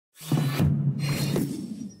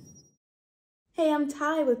Hey, I'm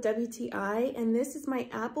Ty with WTI, and this is my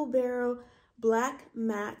Apple Barrel Black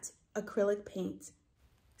Matte Acrylic Paint.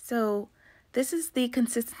 So this is the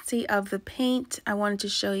consistency of the paint. I wanted to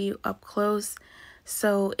show you up close.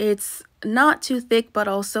 So it's not too thick, but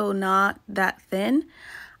also not that thin.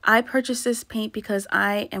 I purchased this paint because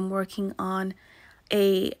I am working on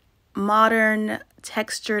a modern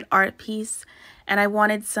textured art piece, and I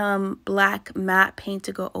wanted some black matte paint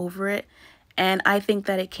to go over it. And I think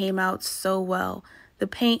that it came out so well. The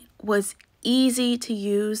paint was easy to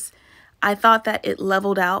use. I thought that it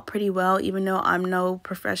leveled out pretty well, even though I'm no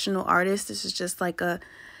professional artist. This is just like a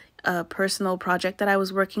personal project that I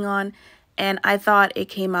was working on, and I thought it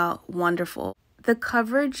came out wonderful. The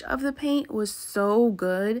coverage of the paint was so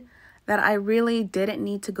good that I really didn't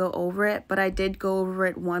need to go over it, but I did go over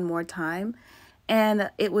it one more time,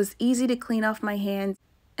 and it was easy to clean off my hands.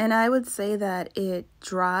 And I would say that it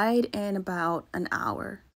dried in about an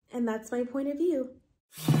hour. And that's my point of view.